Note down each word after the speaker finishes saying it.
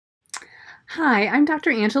Hi, I'm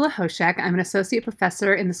Dr. Angela Hosek. I'm an associate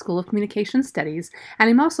professor in the School of Communication Studies, and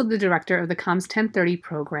I'm also the director of the COMS 1030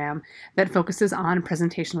 program that focuses on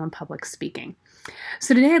presentational and public speaking.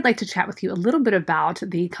 So today I'd like to chat with you a little bit about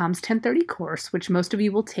the COMS 1030 course, which most of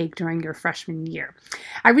you will take during your freshman year.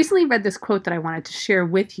 I recently read this quote that I wanted to share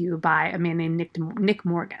with you by a man named Nick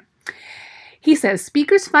Morgan. He says,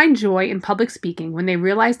 "Speakers find joy in public speaking when they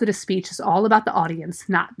realize that a speech is all about the audience,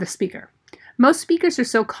 not the speaker. Most speakers are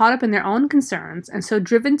so caught up in their own concerns and so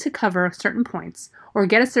driven to cover certain points or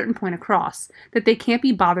get a certain point across that they can't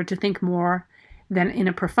be bothered to think more than in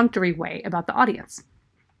a perfunctory way about the audience."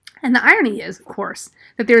 And the irony is, of course,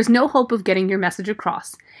 that there is no hope of getting your message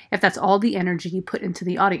across if that's all the energy you put into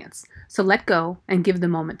the audience. So let go and give the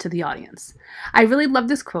moment to the audience. I really love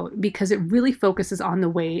this quote because it really focuses on the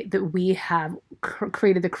way that we have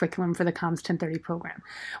created the curriculum for the COMS 1030 program.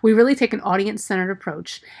 We really take an audience-centered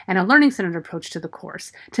approach and a learning-centered approach to the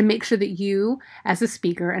course to make sure that you, as a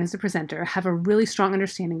speaker and as a presenter, have a really strong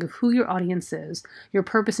understanding of who your audience is, your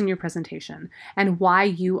purpose in your presentation, and why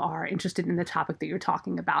you are interested in the topic that you're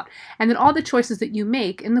talking about. And then all the choices that you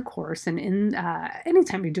make in the course and in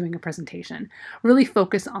anytime you're doing a presentation really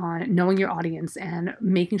focus on knowing your audience and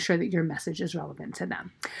making sure that your message is relevant to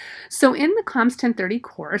them. So in the COMS 1030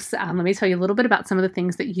 course, let me tell you a little bit about some of the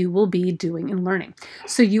things that you will be doing and learning.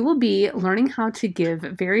 So you will be learning how to give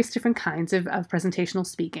various different kinds of presentational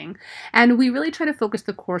speaking. And we really try to focus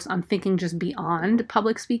the course on thinking just beyond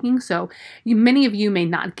public speaking. So many of you may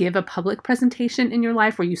not give a public presentation in your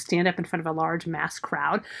life where you stand up in front of a large mass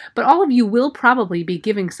crowd. But all of you will probably be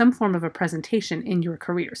giving some form of a presentation in your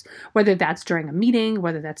careers, whether that's during a meeting,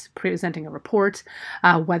 whether that's presenting a report,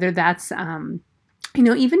 whether that's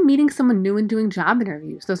even meeting someone new and doing job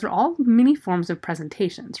interviews. Those are all many forms of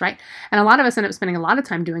presentations, right? And a lot of us end up spending a lot of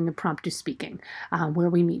time doing impromptu speaking, where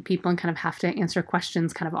we meet people and kind of have to answer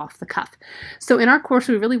questions kind of off the cuff. So in our course,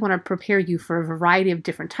 we really want to prepare you for a variety of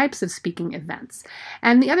different types of speaking events.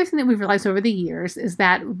 And the other thing that we've realized over the years is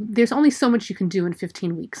that there's only so much you can do in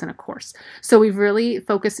 15 weeks in a course. So we've really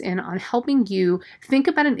focused in on helping you think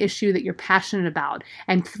about an issue that you're passionate about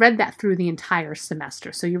and thread that through the entire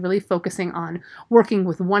semester. So you're really focusing on working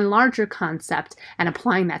with one larger concept and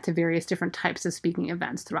applying that to various different types of speaking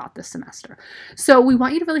events throughout the semester. So we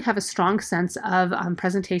want you to really have a strong sense of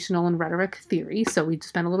presentational and rhetoric theory. So we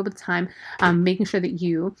spend a little bit of time making sure that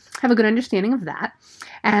you have a good understanding of that.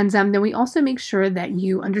 And then we also make sure that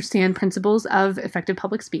you understand principles of effective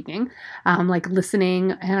public speaking, like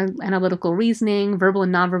listening, analytical reasoning, verbal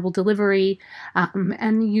and nonverbal delivery,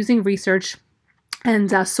 and using research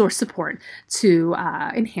and source support to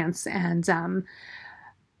enhance and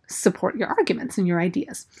support your arguments and your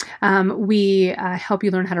ideas. We help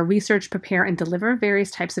you learn how to research, prepare, and deliver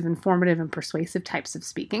various types of informative and persuasive types of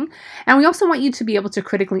speaking. And we also want you to be able to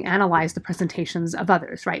critically analyze the presentations of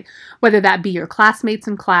others, right? Whether that be your classmates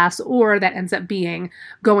in class or that ends up being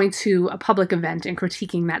going to a public event and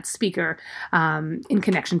critiquing that speaker in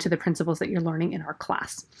connection to the principles that you're learning in our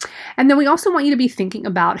class. And then we also want you to be thinking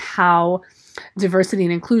about how diversity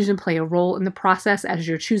and inclusion play a role in the process as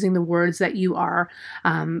you're choosing the words that you are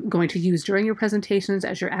going to use during your presentations,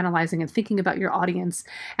 as you're analyzing and thinking about your audience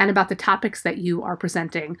and about the topics that you are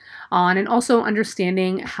presenting on, and also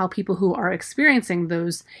understanding how people who are experiencing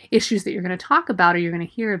those issues that you're going to talk about or you're going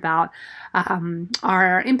to hear about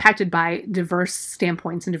are impacted by diverse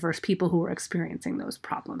standpoints and diverse people who are experiencing those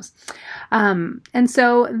problems. And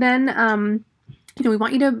so then we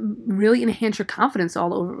want you to really enhance your confidence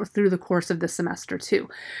all over through the course of the semester too.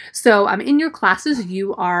 So in your classes,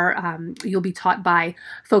 you'll be taught by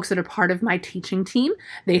folks that are part of my teaching team.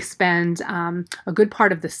 They spend a good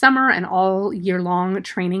part of the summer and all year long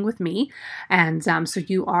training with me. And so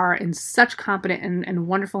you are in such competent and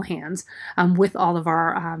wonderful hands with all of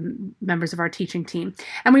our members of our teaching team.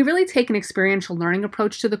 And we really take an experiential learning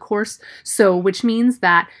approach to the course, which means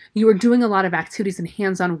that you are doing a lot of activities and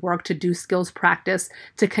hands-on work to do skills practice,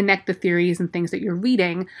 to connect the theories and things that you're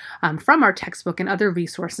reading from our textbook and other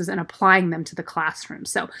resources and applying them to the classroom.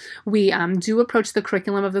 So we do approach the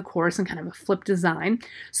curriculum of the course in kind of a flip design.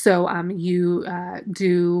 So you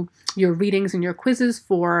do your readings and your quizzes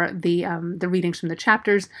for the readings from the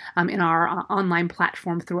chapters in our online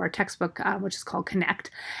platform through our textbook, which is called Connect,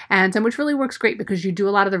 and which really works great because you do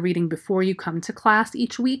a lot of the reading before you come to class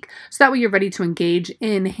each week. So that way you're ready to engage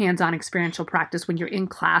in hands-on experiential practice when you're in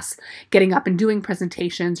class, getting up and doing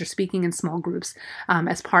presentations or speaking in small groups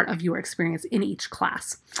as part of your experience in each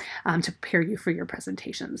class to prepare you for your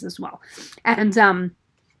presentations as well. And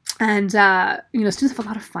And, students have a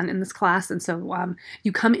lot of fun in this class. And so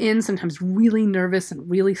you come in sometimes really nervous and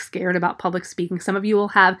really scared about public speaking. Some of you will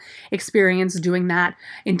have experience doing that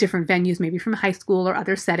in different venues, maybe from high school or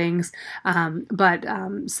other settings. But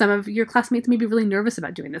some of your classmates may be really nervous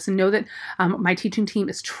about doing this. And know that my teaching team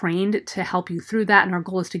is trained to help you through that. And our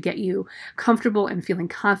goal is to get you comfortable and feeling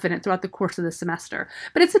confident throughout the course of the semester.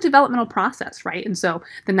 But it's a developmental process, right? And so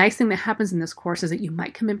the nice thing that happens in this course is that you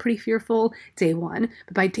might come in pretty fearful day 1,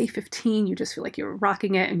 but by day 15, you just feel like you're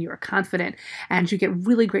rocking it and you're confident, and you get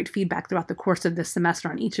really great feedback throughout the course of this semester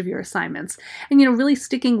on each of your assignments. And, really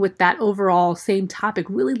sticking with that overall same topic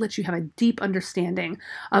really lets you have a deep understanding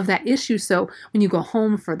of that issue. So when you go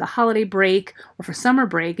home for the holiday break or for summer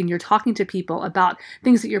break and you're talking to people about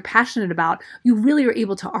things that you're passionate about, you really are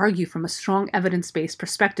able to argue from a strong evidence-based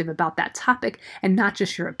perspective about that topic and not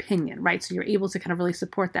just your opinion, right? So you're able to kind of really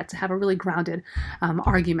support that, to have a really grounded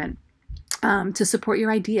argument to support your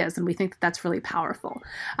ideas, and we think that that's really powerful.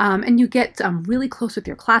 And you get really close with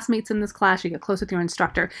your classmates in this class, you get close with your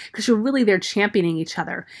instructor, because you're really there championing each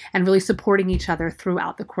other and really supporting each other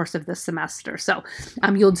throughout the course of this semester. So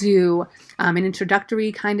you'll do an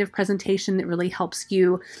introductory kind of presentation that really helps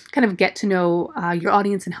you kind of get to know your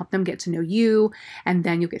audience and help them get to know you, and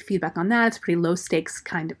then you'll get feedback on that. It's a pretty low stakes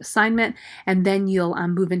kind of assignment, and then you'll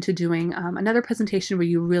move into doing another presentation where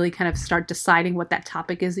you really kind of start deciding what that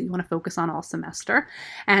topic is that you want to focus on all semester.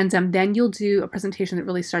 And then you'll do a presentation that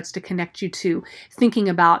really starts to connect you to thinking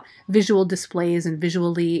about visual displays and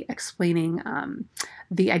visually explaining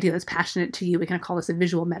the idea that's passionate to you. We kind of call this a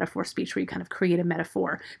visual metaphor speech, where you kind of create a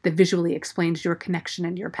metaphor that visually explains your connection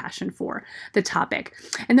and your passion for the topic.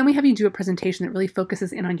 And then we have you do a presentation that really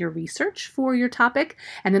focuses in on your research for your topic.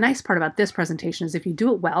 And the nice part about this presentation is if you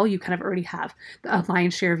do it well, you kind of already have a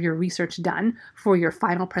lion's share of your research done for your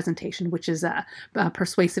final presentation, which is a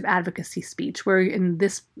persuasive advocacy speech, where in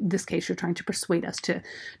this case, you're trying to persuade us to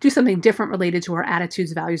do something different related to our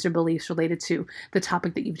attitudes, values, or beliefs related to the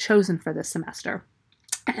topic that you've chosen for this semester.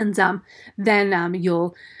 And then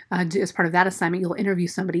you'll, as part of that assignment, you'll interview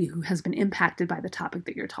somebody who has been impacted by the topic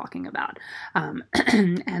that you're talking about.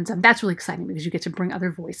 And that's really exciting because you get to bring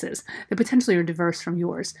other voices that potentially are diverse from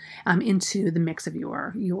yours into the mix of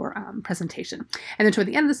your presentation. And then toward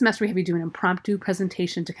the end of the semester, we have you do an impromptu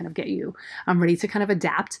presentation to kind of get you ready to kind of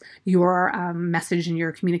adapt your message and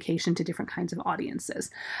your communication to different kinds of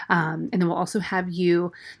audiences. And then we'll also have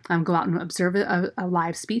you go out and observe a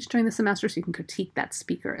live speech during the semester, so you can critique that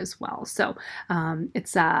speaker as well. So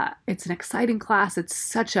it's an exciting class. It's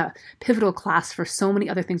such a pivotal class for so many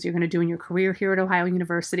other things you're going to do in your career here at Ohio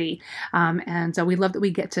University. And we love that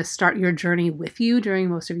we get to start your journey with you during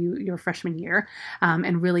most of your freshman year,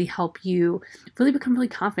 and really help you really become really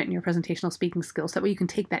confident in your presentational speaking skills. That way you can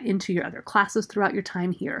take that into your other classes throughout your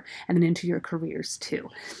time here and then into your careers too.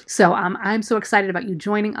 So I'm so excited about you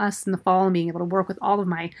joining us in the fall and being able to work with all of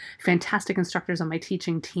my fantastic instructors on my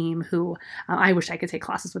teaching team who I wish I could take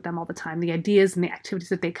classes with them all the time. The ideas and the activities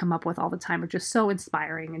that they come up with all the time are just so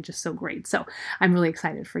inspiring and just so great. So I'm really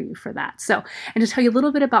excited for you for that. So, and to tell you a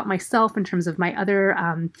little bit about myself in terms of my other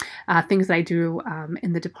things that I do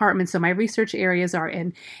in the department. So my research areas are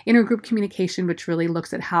in intergroup communication, which really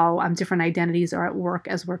looks at how different identities are at work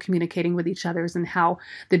as we're communicating with each other, and how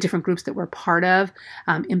the different groups that we're part of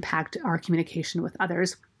impact our communication with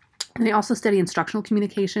others. And I also study instructional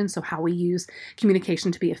communication, so how we use communication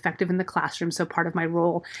to be effective in the classroom. So part of my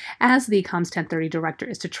role as the COMS 1030 director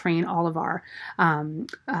is to train all of our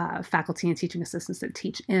faculty and teaching assistants that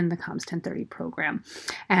teach in the COMS 1030 program.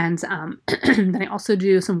 And then I also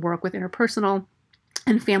do some work with interpersonal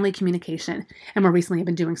and family communication. And more recently, I've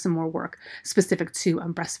been doing some more work specific to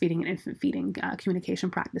breastfeeding and infant feeding communication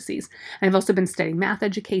practices. And I've also been studying math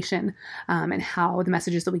education and how the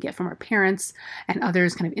messages that we get from our parents and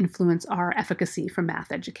others kind of influence our efficacy for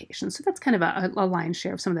math education. So that's kind of a lion's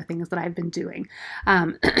share of some of the things that I've been doing.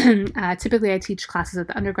 Typically, I teach classes at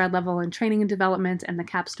the undergrad level in training and development and the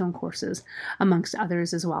capstone courses, amongst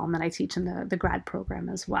others as well. And then I teach in the grad program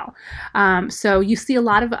as well. So you see a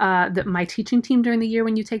lot of my teaching team during the year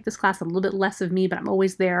when you take this class, a little bit less of me, but I'm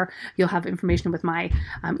always there. You'll have information with my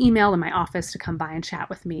email in my office to come by and chat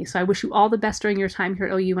with me. So I wish you all the best during your time here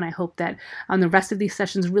at OU, and I hope that the rest of these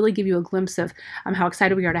sessions really give you a glimpse of how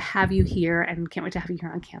excited we are to have you here, and can't wait to have you here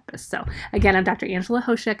on campus. So again, I'm Dr. Angela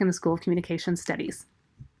Hosek in the School of Communication Studies.